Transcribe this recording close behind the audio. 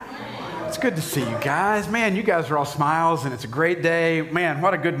good to see you guys. Man, you guys are all smiles, and it's a great day. Man,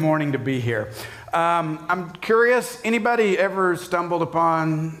 what a good morning to be here. I'm curious, anybody ever stumbled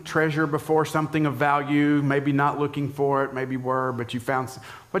upon treasure before, something of value, maybe not looking for it, maybe were, but you found,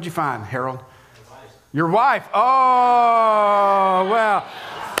 what'd you find, Harold? Your wife. Oh, well,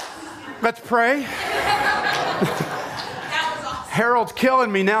 let's pray. Harold's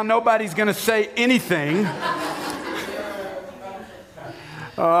killing me now. Nobody's going to say anything.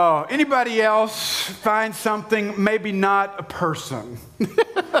 Oh, anybody else find something, maybe not a person?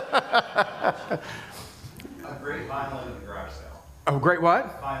 A great violin in a garage sale. Oh, great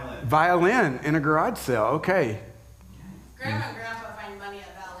what? Violin. Violin in a garage sale. Okay. Grandma and Grandpa find money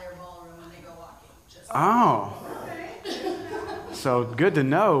at Valerie Ballroom when they go walking. Oh. So good to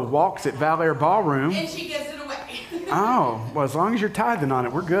know. Walks at Valerie Ballroom. And she gives it away. Oh, well, as long as you're tithing on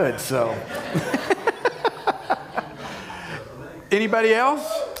it, we're good. So. Anybody else?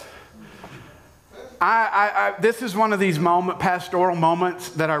 This is one of these pastoral moments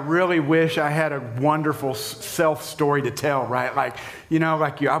that I really wish I had a wonderful self story to tell, right? Like,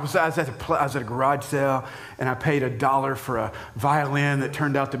 I was at a garage sale and I paid $1 for a violin that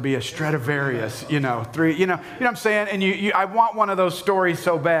turned out to be a Stradivarius, you know what I'm saying? And I want one of those stories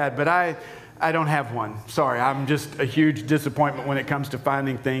so bad, but I don't have one. Sorry, I'm just a huge disappointment when it comes to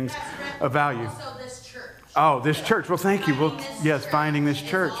finding things of value. Also this church. Oh, this church. Well, thank you. Finding this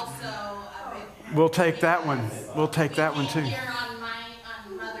church. We'll take that one. We'll take that one too. Here on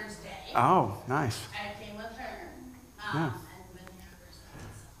Mother's Day. Oh, nice. I came with her. Yeah. And been here ever since.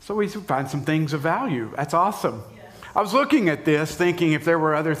 So we find some things of value. That's awesome. Yes. I was looking at this, thinking if there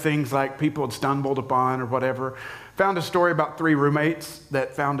were other things like people had stumbled upon or whatever. Found a story about 3 roommates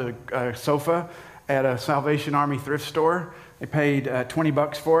that found a sofa at a Salvation Army thrift store. They paid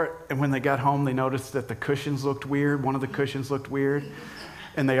 $20 for it, and when they got home, they noticed that the cushions looked weird. One of the cushions looked weird.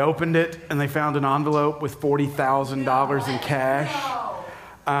 And they opened it, and they found an envelope with $40,000 in cash.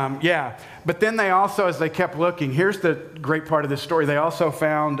 But then they also, as they kept looking, here's the great part of this story. They also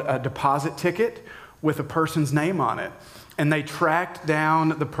found a deposit ticket with a person's name on it. And they tracked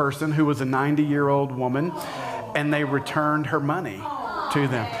down the person, who was a 90-year-old woman, and they returned her money to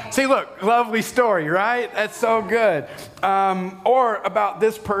them. See, look, lovely story, right? That's so good. Or about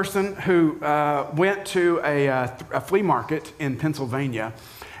this person who went to a flea market in Pennsylvania,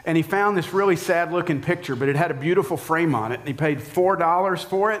 and he found this really sad-looking picture, but it had a beautiful frame on it, and he paid $4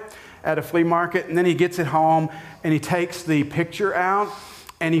 for it at a flea market, and then he gets it home, and he takes the picture out,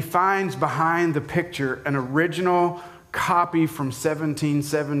 and he finds behind the picture an original copy from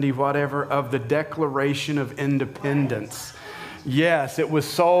 1770 whatever of the Declaration of Independence. Yes, it was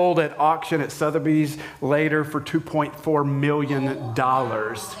sold at auction at Sotheby's later for $2.4 million.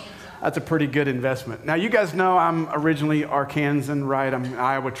 That's a pretty good investment. Now, you guys know I'm originally Arkansan, right? I'm an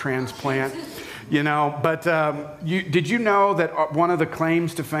Iowa transplant, But did you know that one of the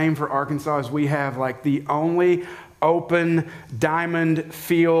claims to fame for Arkansas is we have like the only open diamond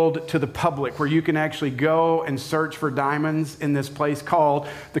field to the public where you can actually go and search for diamonds in this place called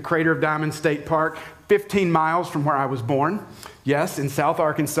the Crater of Diamonds State Park, 15 miles from where I was born. Yes, in South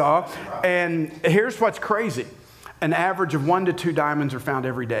Arkansas. And here's what's crazy. An average of 1 to 2 diamonds are found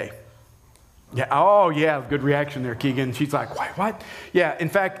every day. Yeah. Oh, yeah. Good reaction there, Keegan. She's like, wait, what? Yeah. In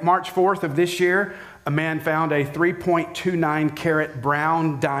fact, March 4th of this year, a man found a 3.29 carat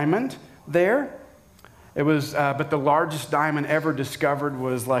brown diamond there. It was, but the largest diamond ever discovered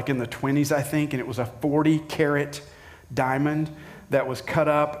was like in the 20s, I think, and it was a 40 carat diamond that was cut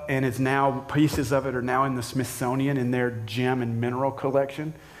up, and is now, pieces of it are now in the Smithsonian in their gem and mineral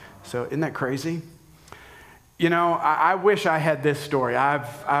collection. So isn't that crazy? I wish I had this story.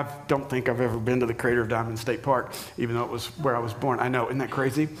 I don't think I've ever been to the Crater of Diamonds State Park, even though it was where I was born. I know, isn't that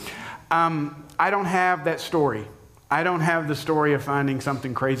crazy? I don't have that story. I don't have the story of finding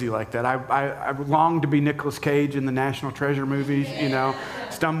something crazy like that. I long to be Nicolas Cage in the National Treasure movies,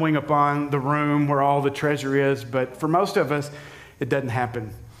 stumbling upon the room where all the treasure is. But for most of us, it doesn't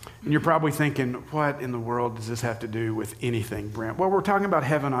happen. And you're probably thinking, what in the world does this have to do with anything, Brent? Well, we're talking about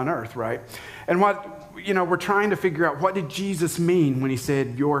heaven on earth, right? And we're trying to figure out, what did Jesus mean when he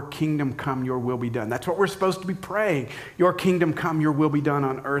said, your kingdom come, your will be done? That's what we're supposed to be praying. Your kingdom come, your will be done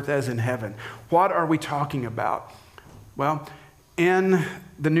on earth as in heaven. What are we talking about? Well, in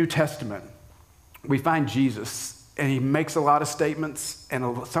the New Testament, we find Jesus, and he makes a lot of statements,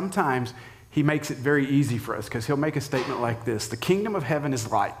 and sometimes he makes it very easy for us, because he'll make a statement like this: the kingdom of heaven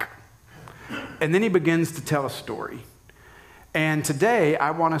is like. And then he begins to tell a story. And today,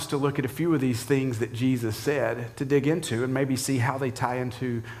 I want us to look at a few of these things that Jesus said to dig into and maybe see how they tie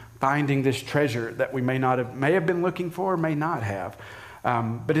into finding this treasure that we may have been looking for, may not have.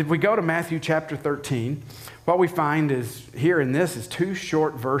 But if we go to Matthew chapter 13, what we find is here in this is 2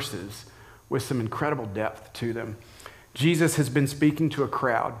 short verses with some incredible depth to them. Jesus has been speaking to a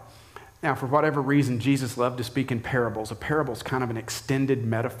crowd. Now, for whatever reason, Jesus loved to speak in parables. A parable is kind of an extended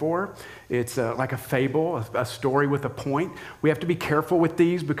metaphor. It's like a fable, a story with a point. We have to be careful with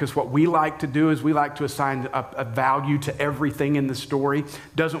these because what we like to do is we like to assign a value to everything in the story.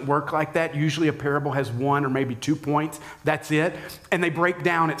 Doesn't work like that. Usually a parable has 1 or maybe 2 points. That's it. And they break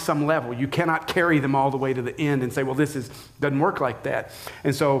down at some level. You cannot carry them all the way to the end and say, well, doesn't work like that.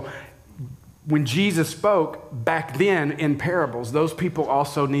 And so when Jesus spoke back then in parables, those people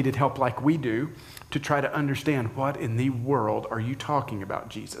also needed help like we do to try to understand what in the world are you talking about,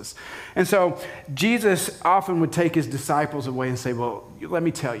 Jesus? And so Jesus often would take his disciples away and say, well, let me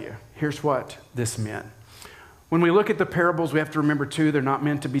tell you, here's what this meant. When we look at the parables, we have to remember too, they're not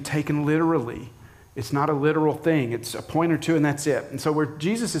meant to be taken literally. It's not a literal thing. It's a point or two and that's it. And so where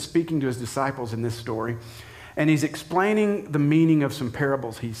Jesus is speaking to his disciples in this story, and he's explaining the meaning of some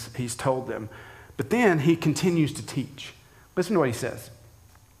parables he's told them. But then he continues to teach. Listen to what he says.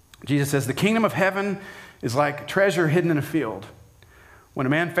 Jesus says, the kingdom of heaven is like treasure hidden in a field. When a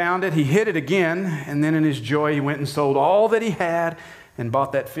man found it, he hid it again, and then in his joy he went and sold all that he had and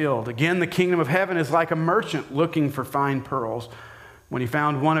bought that field. Again, the kingdom of heaven is like a merchant looking for fine pearls. When he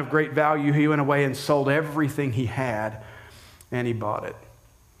found one of great value, he went away and sold everything he had, and he bought it.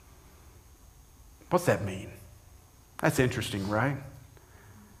 What's that mean? That's interesting, right?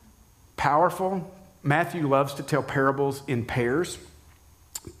 Powerful. Matthew loves to tell parables in pairs,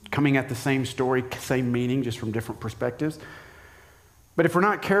 coming at the same story, same meaning, just from different perspectives. But if we're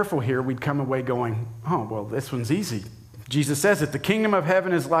not careful here, we'd come away going, oh, well, this one's easy. Jesus says it, the kingdom of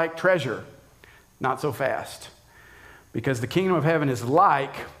heaven is like treasure. Not so fast. Because the kingdom of heaven is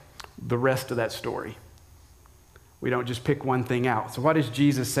like the rest of that story. We don't just pick one thing out. So what is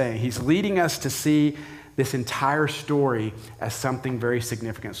Jesus saying? He's leading us to see this entire story as something very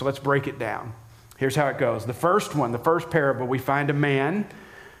significant. So let's break it down. Here's how it goes. The first parable, we find a man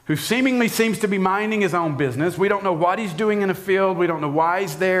who seemingly seems to be minding his own business. We don't know what he's doing in a field. We don't know why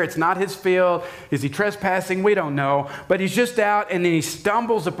he's there. It's not his field. Is he trespassing? We don't know. But he's just out and then he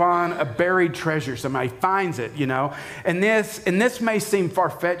stumbles upon a buried treasure. Somebody finds it, And this may seem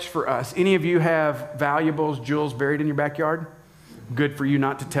far-fetched for us. Any of you have valuables, jewels buried in your backyard? Good for you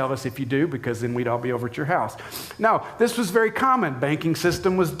not to tell us if you do, because then we'd all be over at your house. No, this was very common. Banking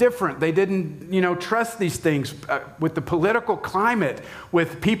system was different. They didn't, trust these things. With the political climate,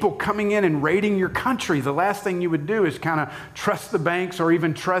 with people coming in and raiding your country, the last thing you would do is kind of trust the banks or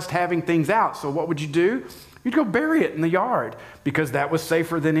even trust having things out. So what would you do? You'd go bury it in the yard because that was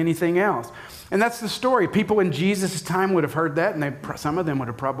safer than anything else. And that's the story. People in Jesus' time would have heard that, and some of them would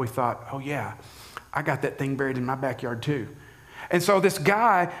have probably thought, oh yeah, I got that thing buried in my backyard too. And so this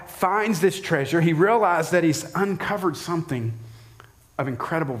guy finds this treasure. He realized that he's uncovered something of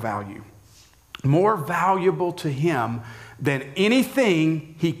incredible value, more valuable to him than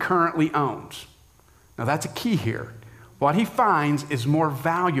anything he currently owns. Now that's a key here. What he finds is more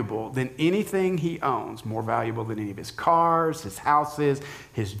valuable than anything he owns, more valuable than any of his cars, his houses,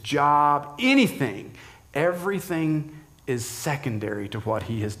 his job, anything. Everything is secondary to what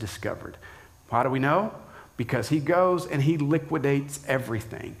he has discovered. How do we know? Because he goes and he liquidates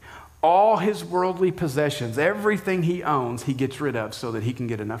everything. All his worldly possessions, everything he owns, he gets rid of so that he can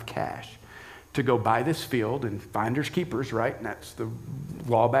get enough cash to go buy this field, and finders keepers, right? And that's the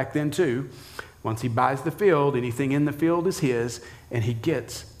law back then too. Once he buys the field, anything in the field is his, and he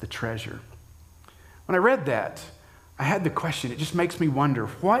gets the treasure. When I read that, I had the question, it just makes me wonder,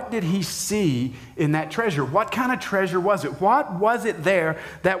 what did he see in that treasure? What kind of treasure was it? What was it there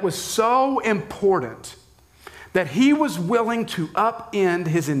that was so important that he was willing to upend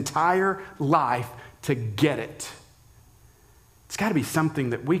his entire life to get it? It's got to be something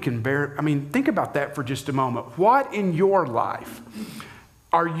that we can bear. I mean, think about that for just a moment. What in your life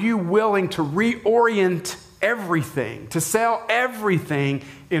are you willing to reorient everything, to sell everything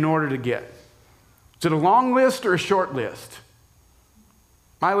in order to get? Is it a long list or a short list?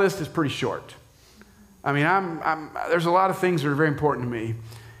 My list is pretty short. I mean, there's a lot of things that are very important to me.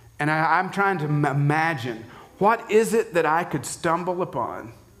 And I'm trying to imagine, what is it that I could stumble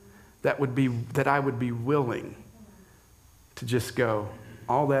upon that I would be willing to just go,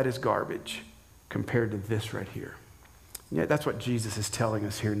 all that is garbage compared to this right here? Yeah, that's what Jesus is telling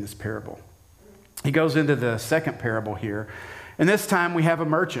us here in this parable. He goes into the second parable here, and this time we have a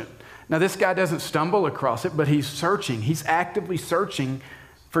merchant. Now, this guy doesn't stumble across it, but he's searching. He's actively searching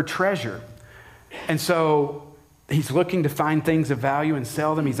for treasure. And so he's looking to find things of value and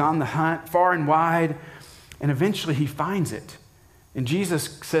sell them. He's on the hunt far and wide. And eventually he finds it. And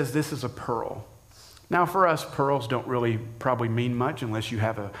Jesus says this is a pearl. Now, for us, pearls don't really probably mean much unless you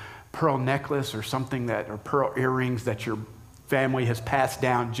have a pearl necklace or something or pearl earrings that your family has passed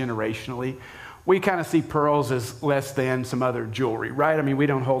down generationally. We kind of see pearls as less than some other jewelry, right? I mean, we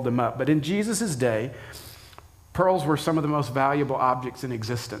don't hold them up. But in Jesus' day, pearls were some of the most valuable objects in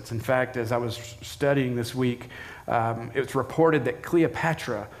existence. In fact, as I was studying this week, it's reported that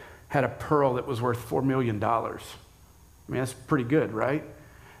Cleopatra had a pearl that was worth $4 million. I mean, that's pretty good, right?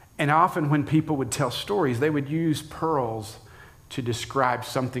 And often when people would tell stories, they would use pearls to describe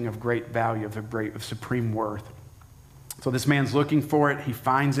something of great value, of supreme worth. So this man's looking for it, he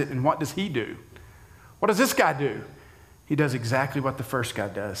finds it, and what does he do? What does this guy do? He does exactly what the first guy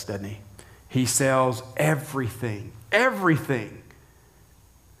does, doesn't he? He sells everything.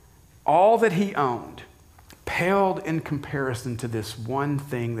 All that he owned paled in comparison to this one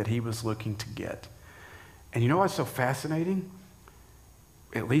thing that he was looking to get. And you know what's so fascinating?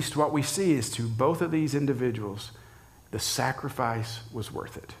 At least what we see is to both of these individuals, the sacrifice was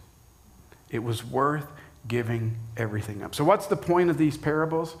worth it. It was worth giving everything up. So what's the point of these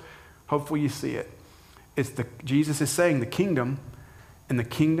parables? Hopefully you see it. Jesus is saying the kingdom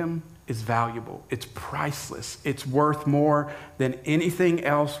is valuable. It's priceless. It's worth more than anything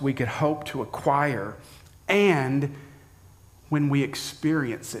else we could hope to acquire. And when we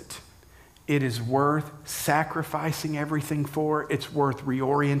experience it, it is worth sacrificing everything for. It's worth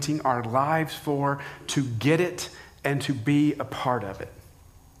reorienting our lives for, to get it and to be a part of it.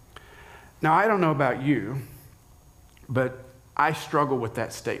 Now, I don't know about you, but I struggle with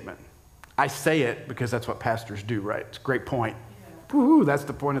that statement. I say it because that's what pastors do, right? It's a great point. Yeah. Woo-hoo, that's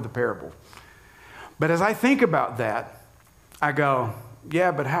the point of the parable. But as I think about that, I go,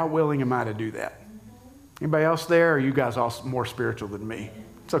 yeah, but how willing am I to do that? Anybody else there? Or are you guys all more spiritual than me?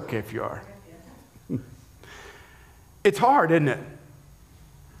 It's okay if you are. It's hard, isn't it?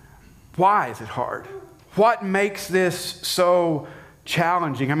 Why is it hard? What makes this so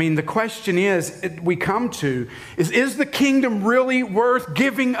challenging? I mean, the question is the kingdom really worth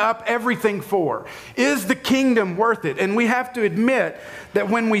giving up everything for? Is the kingdom worth it? And we have to admit that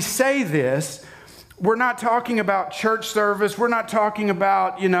when we say this, we're not talking about church service. We're not talking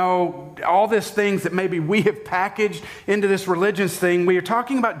about, all these things that maybe we have packaged into this religious thing. We are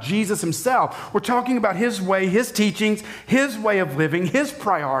talking about Jesus himself. We're talking about his way, his teachings, his way of living, his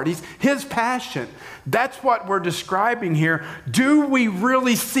priorities, his passion. That's what we're describing here. Do we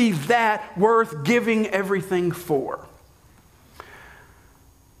really see that worth giving everything for?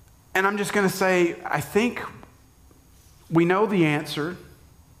 And I'm just going to say, I think we know the answer.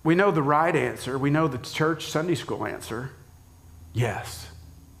 We know the right answer. We know the church Sunday school answer. Yes.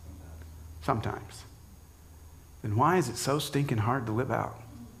 Sometimes. Then why is it so stinking hard to live out?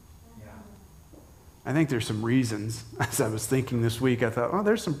 Yeah. I think there's some reasons. As I was thinking this week, I thought,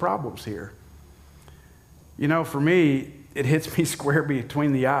 there's some problems here. For me, it hits me square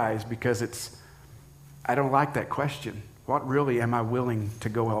between the eyes because I don't like that question. What really am I willing to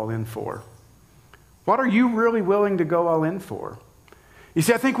go all in for? What are you really willing to go all in for? You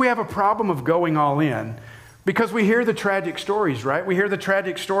see, I think we have a problem of going all in because we hear the tragic stories, right? We hear the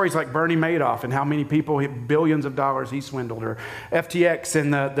tragic stories like Bernie Madoff and how many people, billions of dollars he swindled, or FTX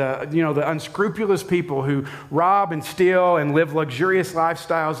and the unscrupulous people who rob and steal and live luxurious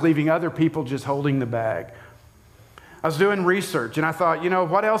lifestyles, leaving other people just holding the bag. I was doing research and I thought,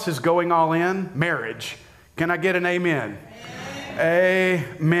 what else is going all in? Marriage. Can I get an amen?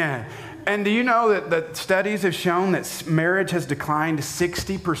 Amen. And do you know that the studies have shown that marriage has declined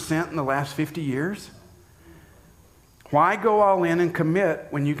 60% in the last 50 years? Why go all in and commit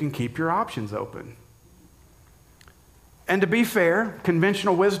when you can keep your options open? And to be fair,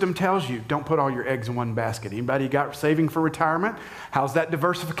 conventional wisdom tells you, don't put all your eggs in one basket. Anybody got saving for retirement? How's that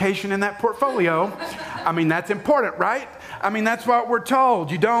diversification in that portfolio? I mean, that's important, right? I mean, that's what we're told.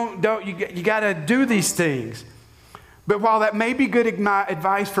 You got to do these things. But while that may be good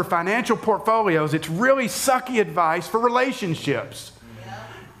advice for financial portfolios, it's really sucky advice for relationships. Yeah.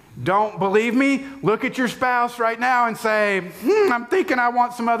 Don't believe me? Look at your spouse right now and say, I'm thinking I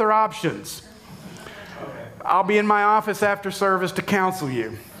want some other options. I'll be in my office after service to counsel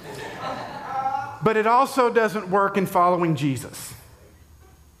you. But it also doesn't work in following Jesus.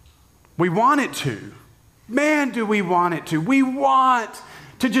 We want it to. Man, do we want it to. We want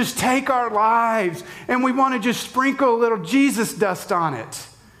to just take our lives and we want to just sprinkle a little Jesus dust on it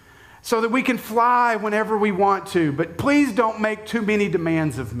so that we can fly whenever we want to. But please don't make too many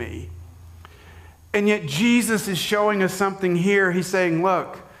demands of me. And yet Jesus is showing us something here. He's saying,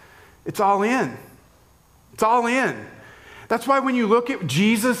 look, it's all in. It's all in. That's why when you look at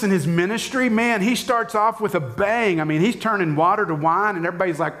Jesus and his ministry, man, he starts off with a bang. I mean, he's turning water to wine, and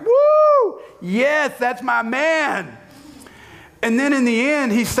everybody's like, woo, yes, that's my man. And then in the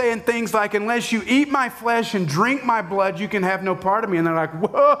end, he's saying things like, unless you eat my flesh and drink my blood, you can have no part of me. And they're like,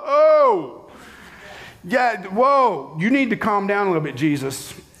 whoa. Yeah, whoa, you need to calm down a little bit,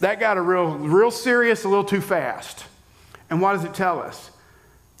 Jesus. That got real serious a little too fast. And what does it tell us?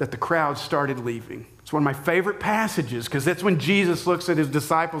 That the crowd started leaving. It's one of my favorite passages because that's when Jesus looks at his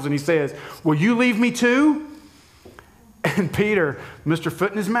disciples and he says, will you leave me too? And Peter, Mr.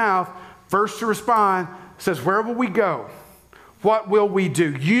 Foot in his mouth, first to respond, says, where will we go? What will we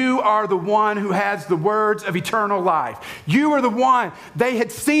do? You are the one who has the words of eternal life. You are the one. They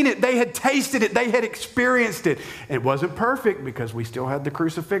had seen it. They had tasted it. They had experienced it. It wasn't perfect because we still had the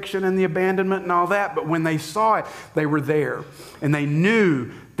crucifixion and the abandonment and all that. But when they saw it, they were there. And they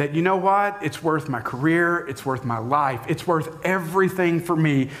knew that, you know what? It's worth my career. It's worth my life. It's worth everything for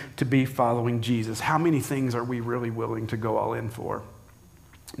me to be following Jesus. How many things are we really willing to go all in for?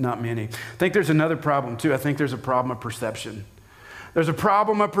 Not many. I think there's another problem too. I think there's a problem of perception. There's a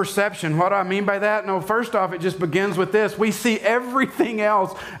problem of perception. What do I mean by that? No, first off, it just begins with this. We see everything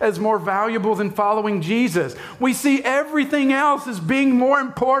else as more valuable than following Jesus. We see everything else as being more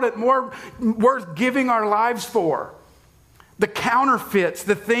important, more worth giving our lives for. The counterfeits,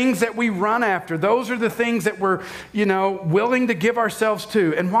 the things that we run after, those are the things that we're, willing to give ourselves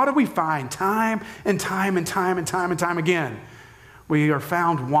to. And what do we find? Time and time and time and time and time again. We are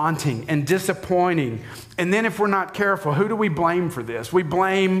found wanting and disappointing. And then if we're not careful, who do we blame for this? We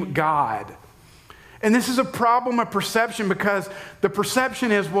blame God. And this is a problem of perception because the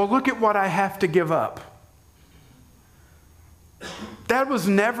perception is, well, look at what I have to give up. That was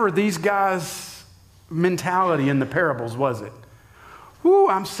never these guys' mentality in the parables, was it? Ooh,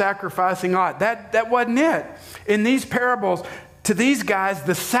 I'm sacrificing a lot. That wasn't it. In these parables, to these guys,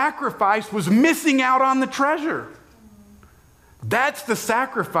 the sacrifice was missing out on the treasure. That's the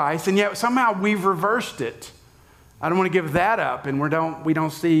sacrifice, and yet somehow we've reversed it. I don't want to give that up, and we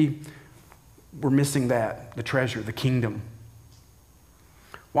don't see we're missing that, the treasure, the kingdom.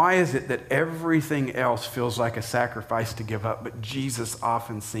 Why is it that everything else feels like a sacrifice to give up, but Jesus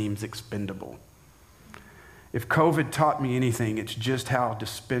often seems expendable? If COVID taught me anything, it's just how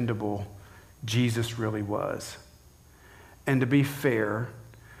dispendable Jesus really was. And to be fair,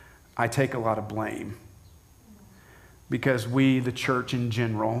 I take a lot of blame. Because we, the church in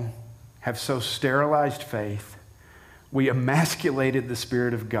general, have so sterilized faith. We emasculated the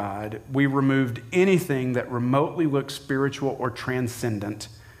Spirit of God. We removed anything that remotely looked spiritual or transcendent.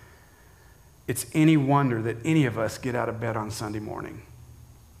 It's any wonder that any of us get out of bed on Sunday morning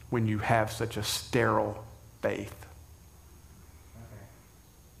when you have such a sterile faith.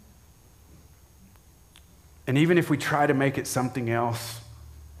 And even if we try to make it something else,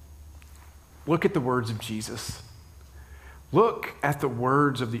 look at the words of Jesus. Look at the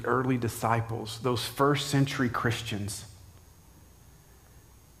words of the early disciples, those first century Christians.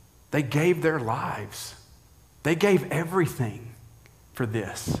 They gave their lives. They gave everything for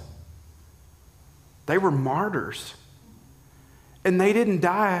this. They were martyrs. And they didn't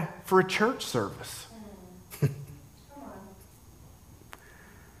die for a church service.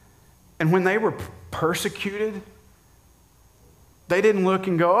 And when they were persecuted, they didn't look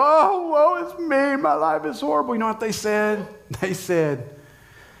and go, oh, woe is me, my life is horrible. You know what they said? They said,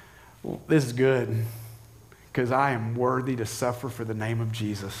 well, this is good because I am worthy to suffer for the name of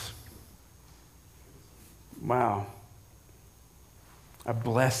Jesus. Wow. A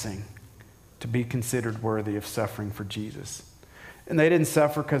blessing to be considered worthy of suffering for Jesus. And they didn't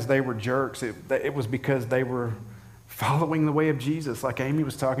suffer because they were jerks. It was because they were following the way of Jesus, like Amy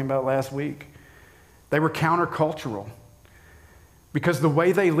was talking about last week. They were countercultural. Because the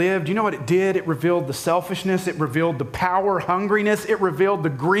way they lived, you know what it did? It revealed the selfishness. It revealed the power hungriness. It revealed the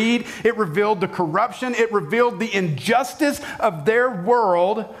greed. It revealed the corruption. It revealed the injustice of their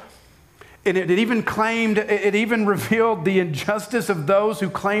world. And it even revealed the injustice of those who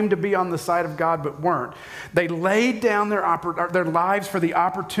claimed to be on the side of God but weren't. They laid down their lives for the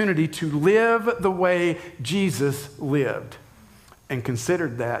opportunity to live the way Jesus lived and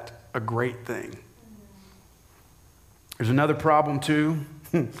considered that a great thing. There's another problem too,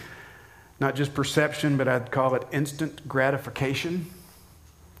 not just perception, but I'd call it instant gratification.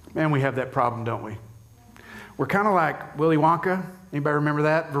 Man, we have that problem, don't we? We're kind of like Willy Wonka. Anybody remember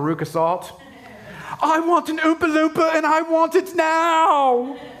that? Veruca Salt. I want an Oompa Loompa and I want it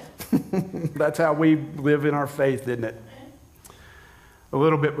now. That's how we live in our faith, isn't it? A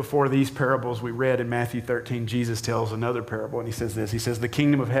little bit before these parables we read in Matthew 13, Jesus tells another parable and he says this. He says, the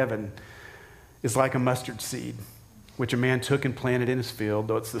kingdom of heaven is like a mustard seed, which a man took and planted in his field.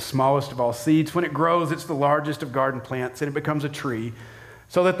 Though it's the smallest of all seeds, when it grows, it's the largest of garden plants, and it becomes a tree,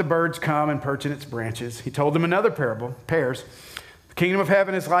 so that the birds come and perch in its branches. He told them another parable, pears. The kingdom of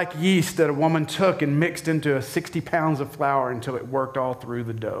heaven is like yeast that a woman took and mixed into 60 pounds of flour until it worked all through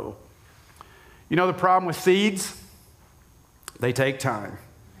the dough. You know the problem with seeds? They take time.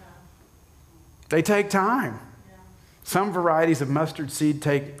 They take time. Some varieties of mustard seed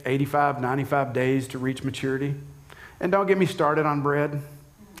take 85, 95 days to reach maturity. And don't get me started on bread.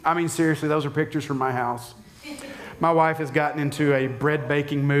 I mean, seriously, those are pictures from my house. My wife has gotten into a bread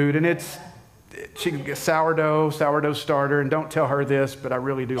baking mood, and she can get sourdough starter, and don't tell her this, but I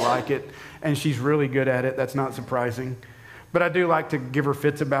really do like it. And she's really good at it. That's not surprising. But I do like to give her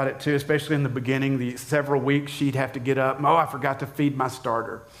fits about it too, especially in the beginning. The several weeks she'd have to get up. Oh, I forgot to feed my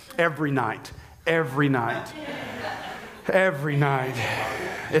starter. Every night.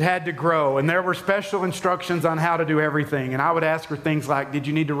 It had to grow. And there were special instructions on how to do everything. And I would ask her things like, did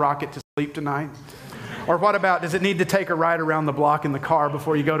you need to rock it to sleep tonight? Or what about, does it need to take a ride around the block in the car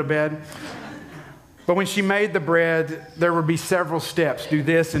before you go to bed? But when she made the bread, there would be several steps. Do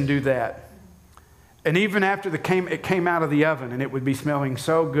this and do that. And even after it came out of the oven and it would be smelling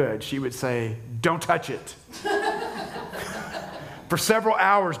so good, she would say, don't touch it. For several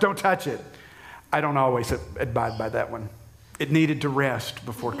hours, don't touch it. I don't always abide by that one. It needed to rest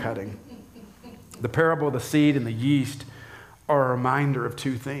before cutting. The parable of the seed and the yeast are a reminder of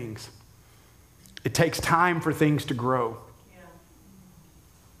two things. It takes time for things to grow.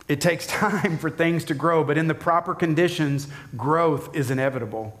 It takes time for things to grow, but in the proper conditions, growth is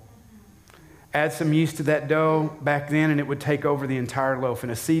inevitable. Add some yeast to that dough back then, and it would take over the entire loaf.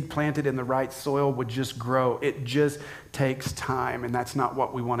 And a seed planted in the right soil would just grow. It just takes time, and that's not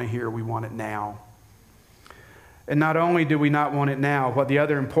what we want to hear. We want it now. And not only do we not want it now, but the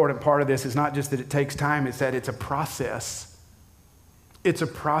other important part of this is not just that it takes time, it's that it's a process. It's a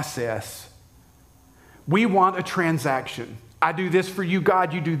process. We want a transaction. I do this for you,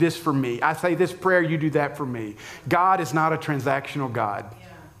 God, you do this for me. I say this prayer, you do that for me. God is not a transactional God.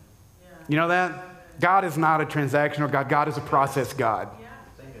 You know that? God is not a transactional God. God is a process God.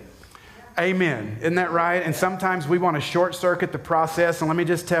 Amen. Isn't that right? And sometimes we want to short circuit the process. And let me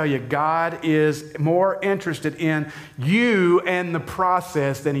just tell you, God is more interested in you and the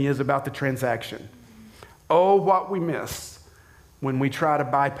process than he is about the transaction. Oh, what we miss when we try to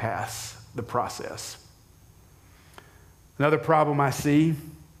bypass the process. Another problem I see,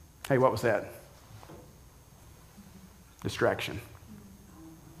 hey, what was that? Distraction.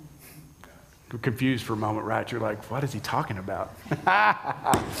 You're confused for a moment, right? You're like, what is he talking about?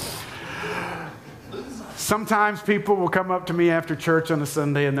 Sometimes people will come up to me after church on a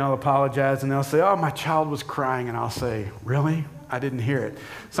Sunday and they'll apologize and they'll say, oh, my child was crying. And I'll say, really? I didn't hear it.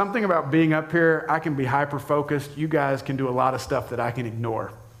 Something about being up here, I can be hyper-focused. You guys can do a lot of stuff that I can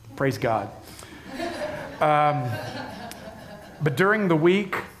ignore. Praise God. But during the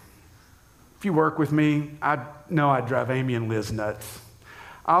week, if you work with me, I know I drive Amy and Liz nuts.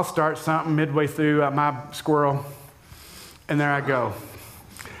 I'll start something midway through my squirrel, and there I go.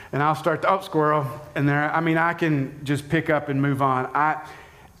 And I'll start the squirrel, and I can just pick up and move on.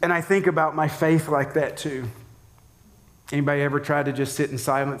 And I think about my faith like that too. Anybody ever tried to just sit in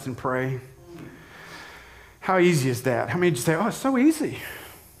silence and pray? How easy is that? How many of you say, oh, it's so easy?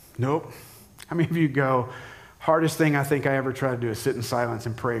 Nope. How many of you go, hardest thing I think I ever tried to do is sit in silence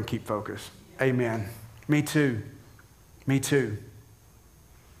and pray and keep focus? Amen. Me too. Me too.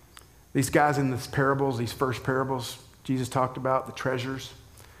 These guys in these parables, these first parables Jesus talked about, the treasures,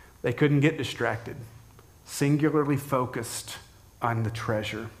 they couldn't get distracted. Singularly focused on the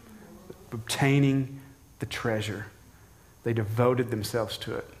treasure, obtaining the treasure. They devoted themselves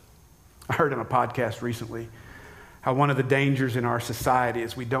to it. I heard on a podcast recently how one of the dangers in our society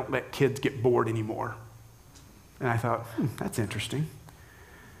is we don't let kids get bored anymore. And I thought, that's interesting.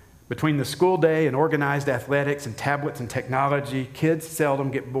 Between the school day and organized athletics and tablets and technology, kids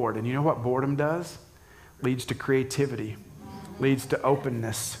seldom get bored. And you know what boredom does? Leads to creativity, leads to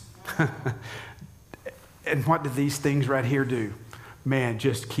openness. And what do these things right here do? Man,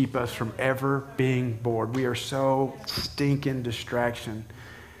 just keep us from ever being bored. We are so stinking distraction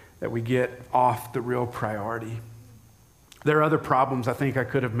that we get off the real priority. There are other problems I think I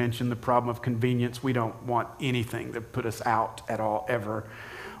could have mentioned. The problem of convenience. We don't want anything that put us out at all, ever.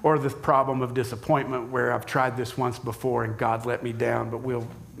 Or the problem of disappointment where I've tried this once before and God let me down, but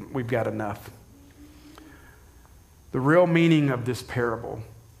we've got enough. The real meaning of this parable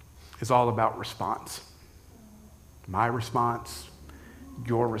is all about response. My response,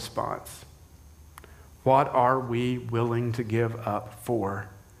 your response. What are we willing to give up for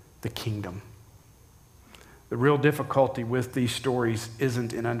the kingdom? The real difficulty with these stories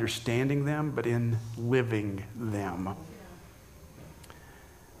isn't in understanding them, but in living them.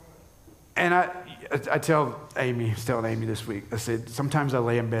 And I tell Amy, I was telling Amy this week, I said, sometimes I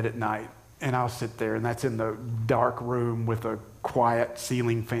lay in bed at night and I'll sit there, and that's in the dark room with a quiet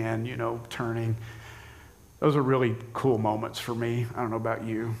ceiling fan, turning. Those are really cool moments for me. I don't know about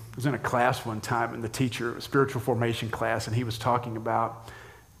you. I was in a class one time, and the teacher, a spiritual formation class, and he was talking about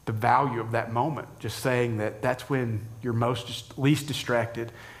the value of that moment, just saying that that's when you're least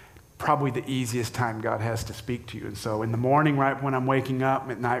distracted, probably the easiest time God has to speak to you. And so in the morning, right when I'm waking up,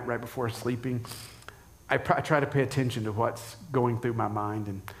 at night, right before sleeping, I try to pay attention to what's going through my mind.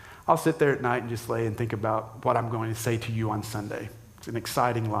 And I'll sit there at night and just lay and think about what I'm going to say to you on Sunday. It's an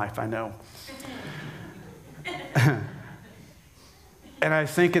exciting life, I know. And I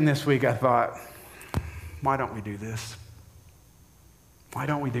was thinking this week, I thought, why don't we do this? Why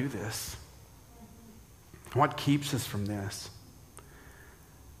don't we do this? What keeps us from this?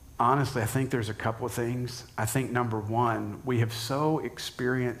 Honestly, I think there's a couple of things. I think number one, we have so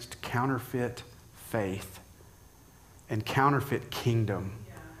experienced counterfeit faith and counterfeit kingdom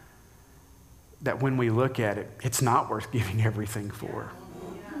that when we look at it, it's not worth giving everything for.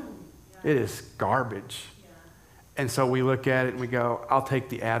 It is garbage. And so we look at it and we go, I'll take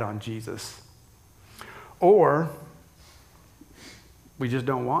the ad on Jesus. Or we just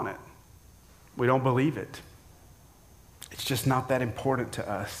don't want it. We don't believe it. It's just not that important to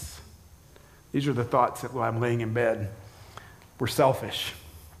us. These are the thoughts that while I'm laying in bed. We're selfish.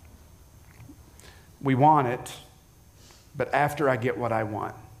 We want it, but after I get what I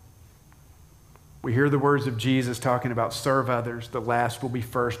want. We hear the words of Jesus talking about serve others, the last will be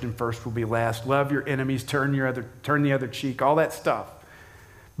first and first will be last. Love your enemies, turn the other cheek, all that stuff.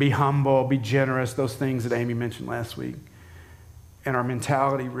 Be humble, be generous, those things that Amy mentioned last week. And our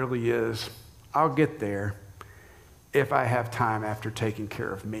mentality really is, I'll get there if I have time after taking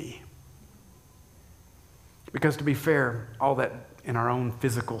care of me. Because to be fair, all that in our own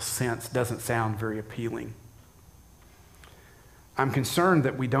physical sense doesn't sound very appealing. I'm concerned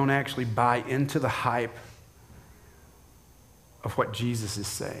that we don't actually buy into the hype of what Jesus is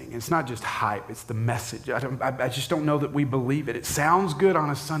saying. And it's not just hype, it's the message. I just don't know that we believe it. It sounds good on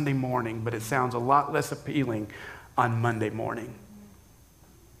a Sunday morning, but it sounds a lot less appealing on Monday morning.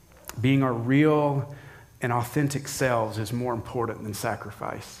 Being our real and authentic selves is more important than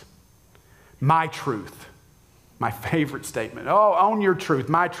sacrifice. My truth. My favorite statement. Oh, own your truth,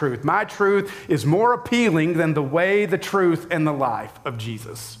 my truth. My truth is more appealing than the way, the truth, and the life of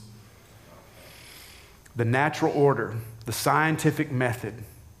Jesus. The natural order, the scientific method,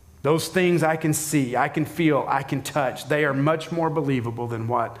 those things I can see, I can feel, I can touch, they are much more believable than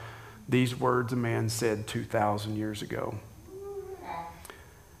what these words a man said 2,000 years ago.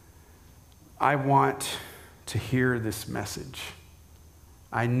 I want to hear this message.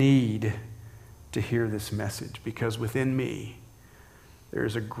 I need to hear this message because within me, there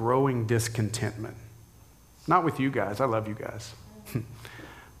is a growing discontentment. Not with you guys, I love you guys.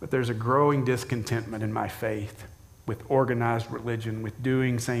 But there's a growing discontentment in my faith with organized religion, with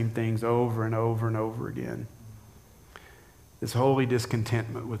doing same things over and over and over again. This holy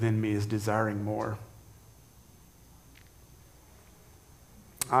discontentment within me is desiring more.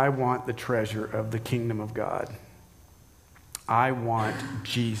 I want the treasure of the kingdom of God. I want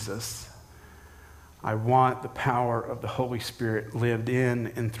Jesus. I want the power of the Holy Spirit lived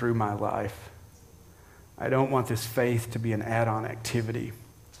in and through my life. I don't want this faith to be an add-on activity.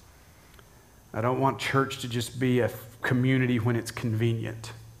 I don't want church to just be a community when it's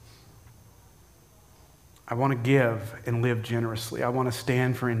convenient. I want to give and live generously. I want to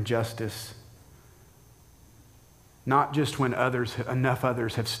stand for injustice. Not just when enough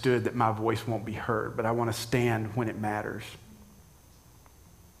others have stood that my voice won't be heard, but I want to stand when it matters.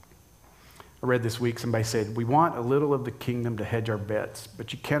 I read this week, somebody said, we want a little of the kingdom to hedge our bets,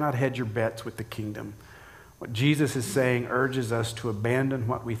 but you cannot hedge your bets with the kingdom. What Jesus is saying urges us to abandon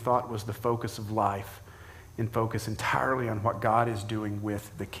what we thought was the focus of life and focus entirely on what God is doing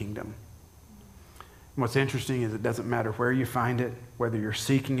with the kingdom. And what's interesting is it doesn't matter where you find it, whether you're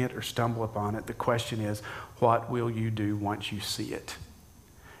seeking it or stumble upon it. The question is, what will you do once you see it?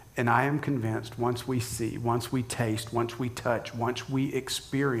 And I am convinced once we see, once we taste, once we touch, once we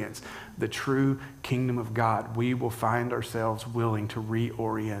experience the true kingdom of God, we will find ourselves willing to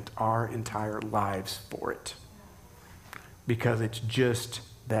reorient our entire lives for it. Because it's just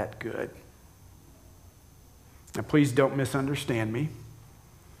that good. Now, please don't misunderstand me.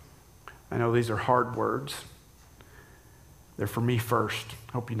 I know these are hard words. They're for me first.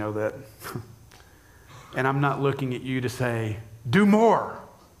 Hope you know that. And I'm not looking at you to say, do more.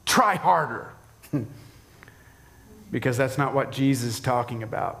 Try harder. because that's not what Jesus is talking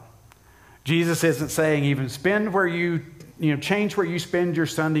about. Jesus isn't saying even spend where change where you spend your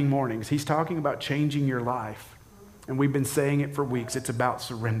Sunday mornings. He's talking about changing your life. And we've been saying it for weeks. It's about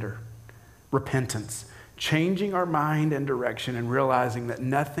surrender, repentance, changing our mind and direction and realizing that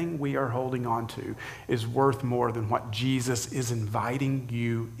nothing we are holding on to is worth more than what Jesus is inviting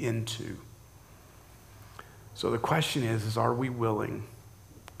you into. So the question is are we willing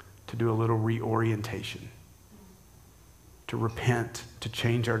to do a little reorientation, to repent, to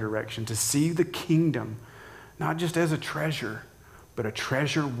change our direction, to see the kingdom not just as a treasure, but a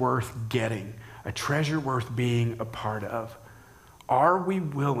treasure worth getting, a treasure worth being a part of? Are we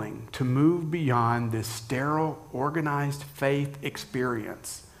willing to move beyond this sterile, organized faith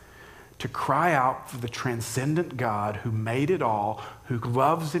experience to cry out for the transcendent God who made it all, who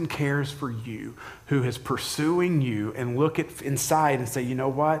loves and cares for you, who is pursuing you, and look inside and say, you know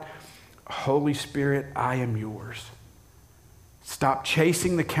what? Holy Spirit, I am yours. Stop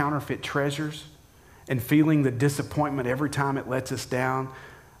chasing the counterfeit treasures and feeling the disappointment every time it lets us down.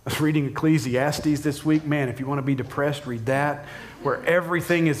 I was reading Ecclesiastes this week. Man, if you want to be depressed, read that. Where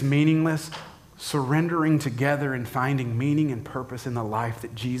everything is meaningless, surrendering together and finding meaning and purpose in the life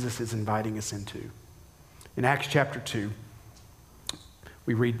that Jesus is inviting us into. In Acts chapter 2,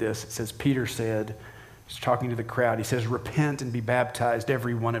 we read this. It says, Peter said, he's talking to the crowd, he says, repent and be baptized,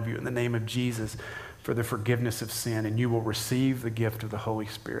 every one of you, in the name of Jesus for the forgiveness of sin, and you will receive the gift of the Holy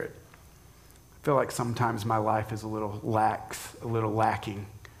Spirit. I feel like sometimes my life is a little lacking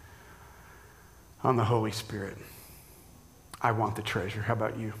on the Holy Spirit. I want the treasure. How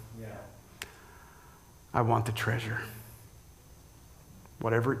about you? Yeah. I want the treasure.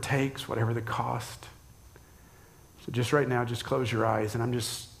 Whatever it takes, whatever the cost. So just right now, just close your eyes and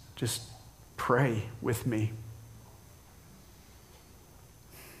just pray with me.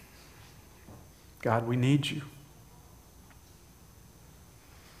 God, we need you.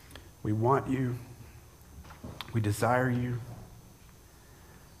 We want you. We desire you.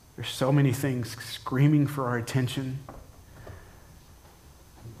 There's so many things screaming for our attention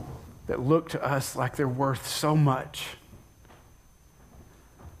that look to us like they're worth so much.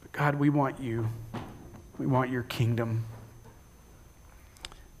 But God, we want you. We want your kingdom.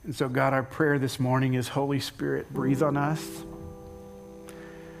 And so, God, our prayer this morning is, Holy Spirit, breathe on us.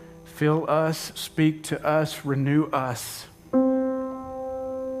 Fill us, speak to us, renew us.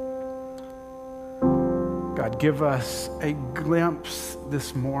 God, give us a glimpse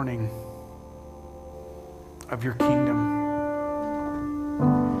this morning of your kingdom.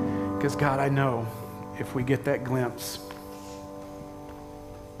 Because, God, I know if we get that glimpse,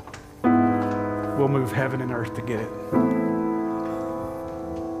 we'll move heaven and earth to get it.